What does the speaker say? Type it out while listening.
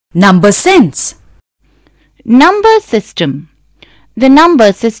Number sense. Number system. The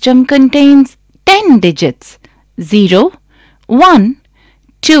number system contains 10 digits: 0, 1,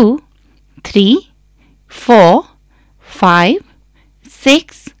 2, 3, 4, 5,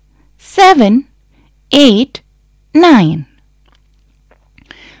 6, 7, 8, 9.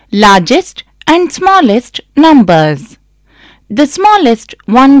 Largest and smallest numbers. The smallest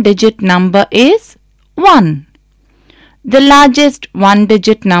one-digit number is 1. The largest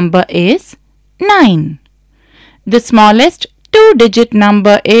one-digit number is 9. The smallest two-digit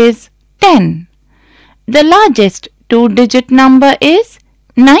number is 10. The largest two-digit number is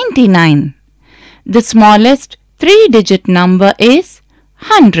 99. The smallest three-digit number is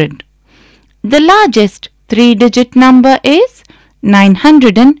 100. The largest three-digit number is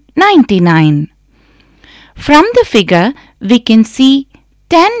 999. From the figure, we can see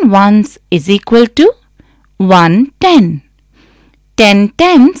 10 ones is equal to 1 10. 10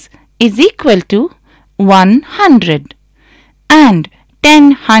 tens is equal to 100. And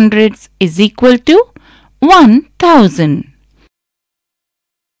 10 hundreds is equal to 1000.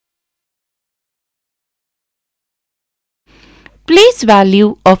 Place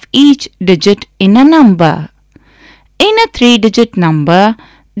value of each digit in a number. In a 3-digit number,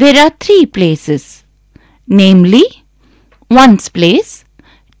 there are 3 places, namely ones place,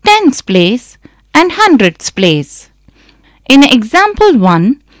 tens place and hundreds place. In example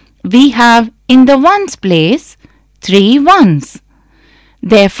 1, we have in the ones place 3 ones.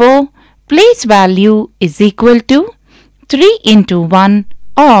 Therefore, place value is equal to 3 into 1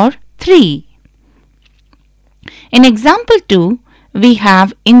 or 3. In example 2, we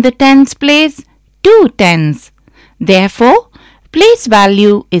have in the tens place 2 tens. Therefore, place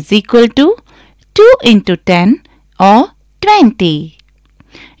value is equal to 2 into 10 or 20.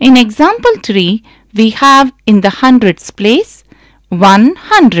 In example 3, we have in the hundreds place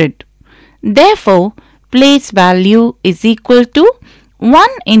 100. Therefore, place value is equal to 1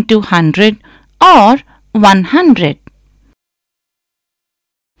 into 100 or 100.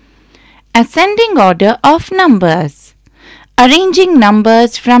 Ascending order of numbers. Arranging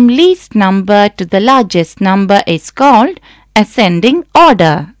numbers from least number to the largest number is called ascending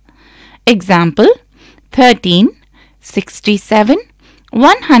order. Example: 13, 67,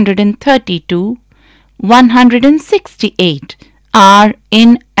 132, 168 are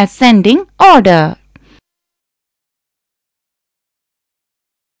in ascending order.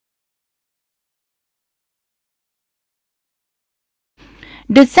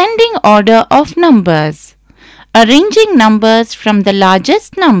 Descending order of numbers. Arranging numbers from the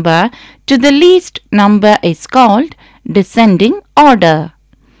largest number to the least number is called descending order.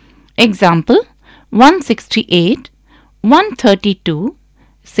 Example: 168, 132,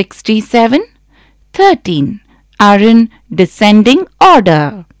 67, 13 are in descending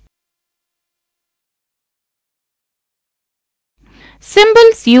order.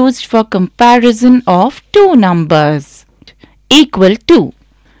 Symbols used for comparison of two numbers. Equal to.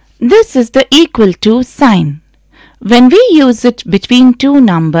 This is the equal to sign. When we use it between two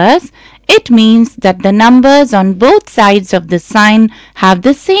numbers, it means that the numbers on both sides of the sign have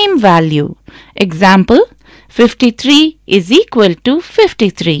the same value. Example: 53 is equal to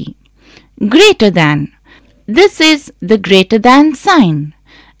 53. Greater than. This is the greater than sign.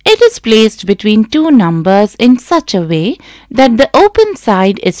 It is placed between two numbers in such a way that the open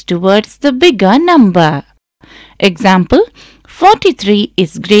side is towards the bigger number. Example: 43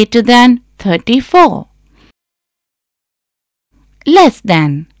 is greater than 34. Less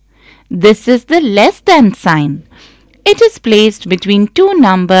than. This is the less than sign. It is placed between two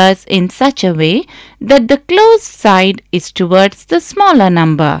numbers in such a way that the closed side is towards the smaller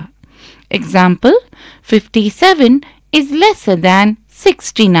number. Example: 57 is lesser than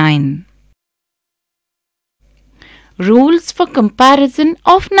 69. Rules for comparison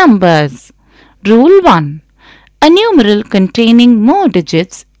of numbers. Rule 1. A numeral containing more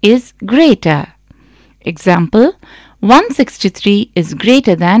digits is greater. Example: 163 is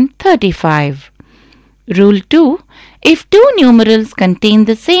greater than 35. Rule 2. If two numerals contain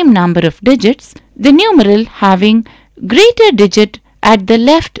the same number of digits, the numeral having greater digit at the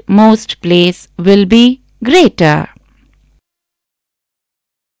leftmost place will be greater.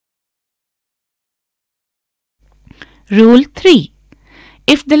 Rule 3.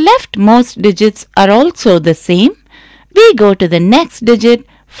 If the leftmost digits are also the same, we go to the next digit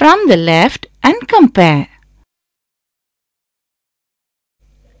from the left and compare.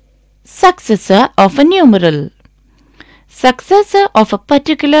 Successor of a numeral. Successor of a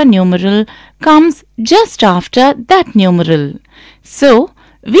particular numeral comes just after that numeral. So,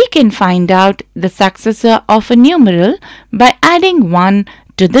 we can find out the successor of a numeral by adding 1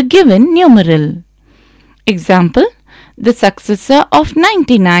 to the given numeral. Example, the successor of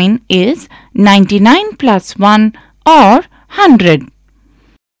 99 is 99 plus 1 or 100.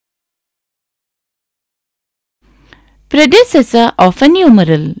 Predecessor of a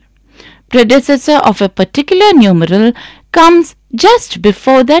numeral. Predecessor of a particular numeral comes just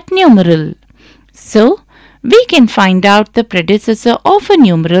before that numeral. So, we can find out the predecessor of a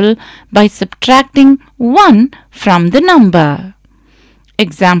numeral by subtracting 1 from the number.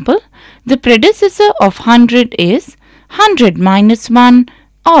 Example, the predecessor of 100 is 100 minus 1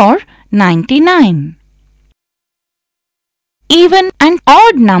 or 99. Even and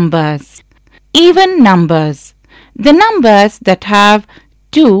odd numbers. Even numbers. The numbers that have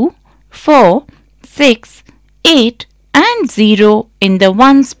 2, 4, 6, 8 and 0 in the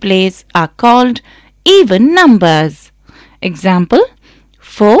ones place are called even numbers. Example,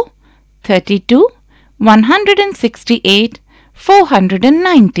 4, 32, 168,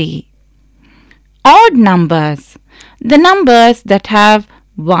 490. Odd numbers. The numbers that have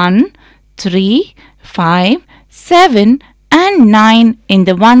 1, 3, 5, 7 and 9 in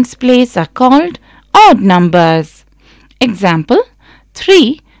the ones place are called odd numbers. Example,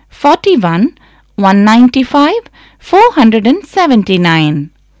 3, 41, 195,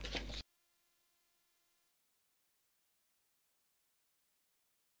 479.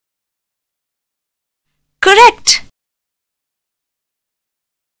 Correct.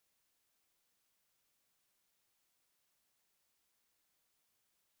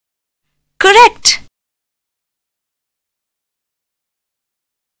 Correct.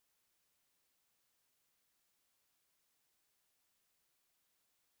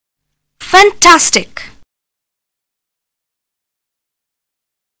 Fantastic.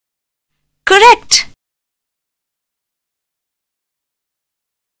 Correct.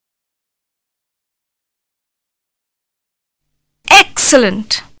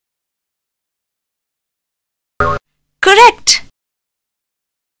 Excellent. Correct.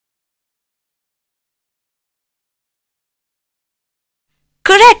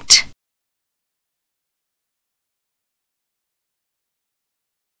 Correct.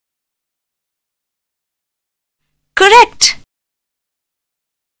 Correct.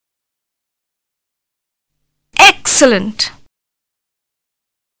 Excellent.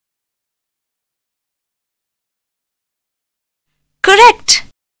 Correct.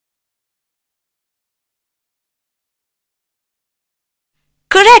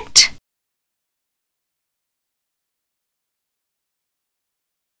 Correct.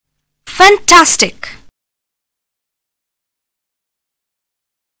 Fantastic.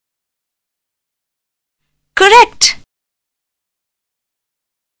 Correct.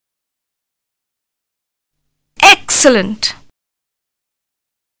 Excellent.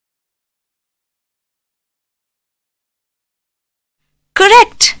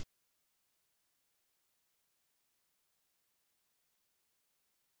 Correct.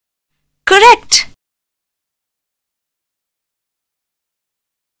 Correct.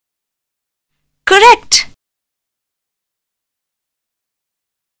 Correct.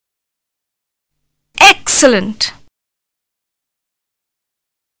 Excellent.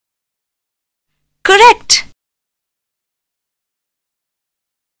 Correct.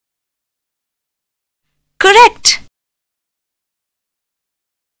 Correct.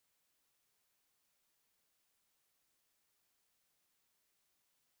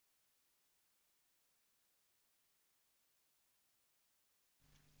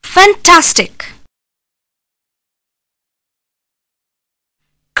 Fantastic.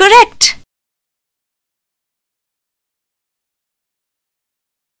 Correct.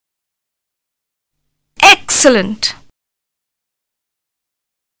 Excellent.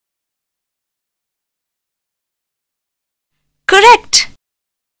 Correct.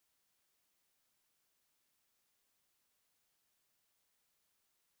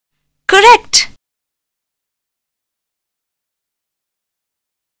 Correct.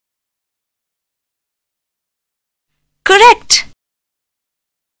 Correct.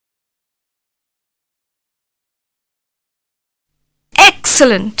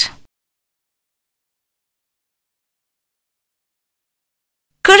 Excellent.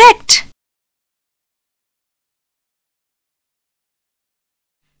 Correct.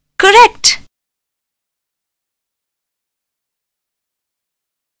 Correct.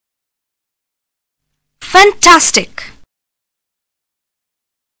 Fantastic.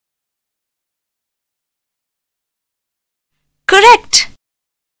 Correct.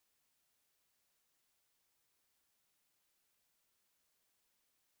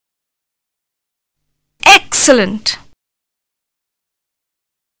 Excellent.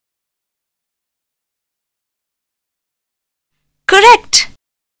 Correct.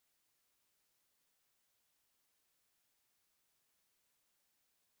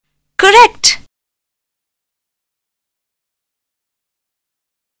 Correct.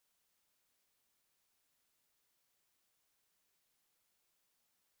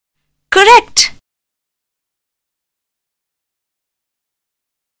 Correct.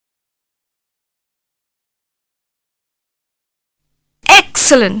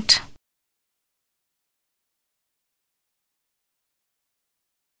 Excellent.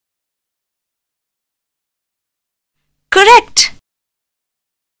 Correct.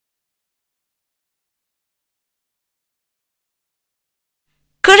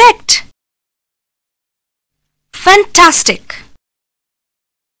 Correct. Fantastic.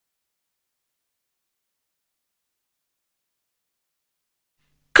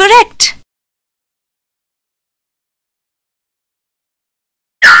 Correct.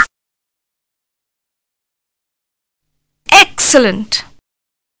 Excellent.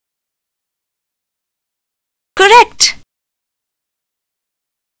 Correct.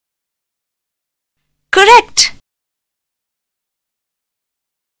 Correct.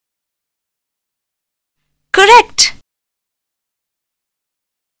 Correct.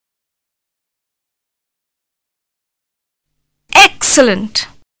 Excellent.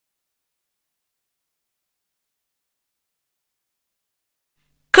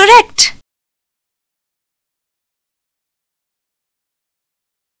 Correct.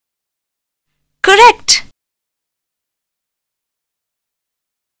 Correct.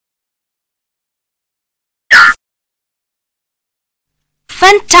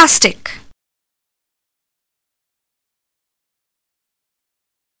 Fantastic.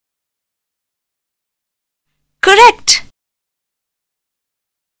 Correct.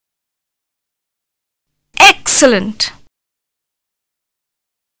 Excellent.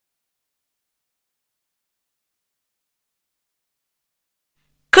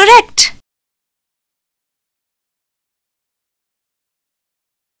 Correct.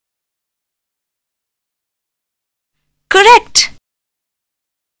 Correct.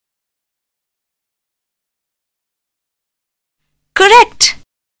 Correct.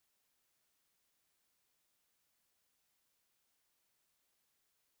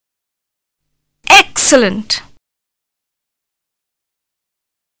 Excellent.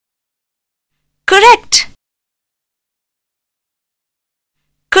 Correct.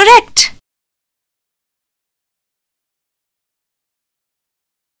 Correct.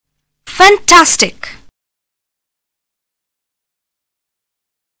 Fantastic.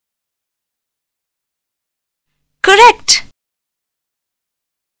 Correct.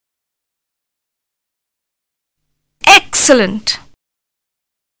 Excellent.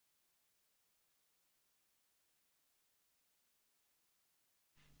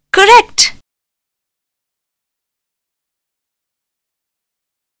 Correct.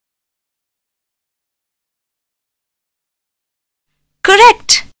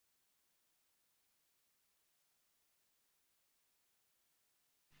 Correct.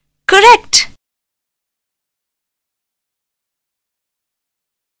 Correct.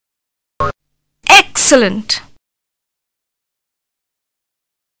 Excellent.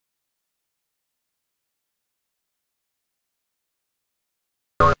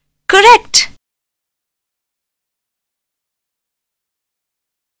 Correct.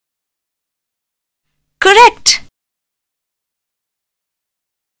 Correct.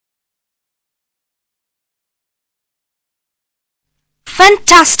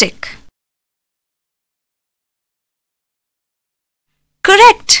 Fantastic.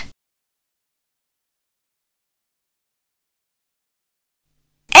 Correct.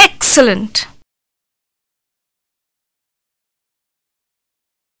 Excellent.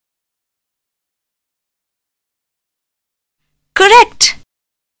 Correct.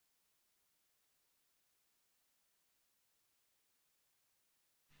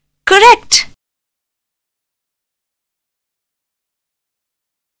 Correct.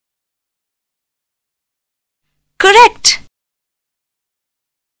 Correct.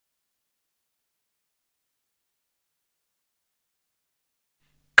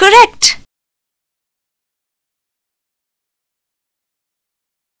 Correct.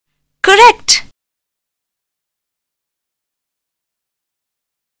 Correct.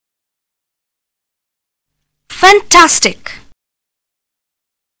 Fantastic.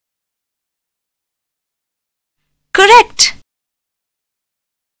 Correct.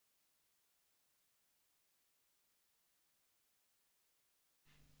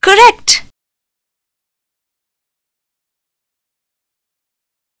 Correct.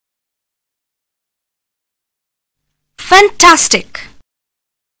 Fantastic.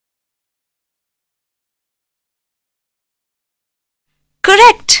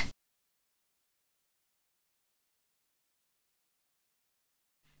 Correct.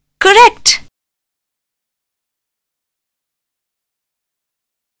 Correct.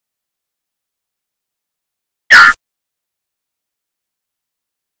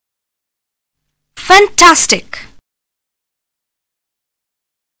 Fantastic.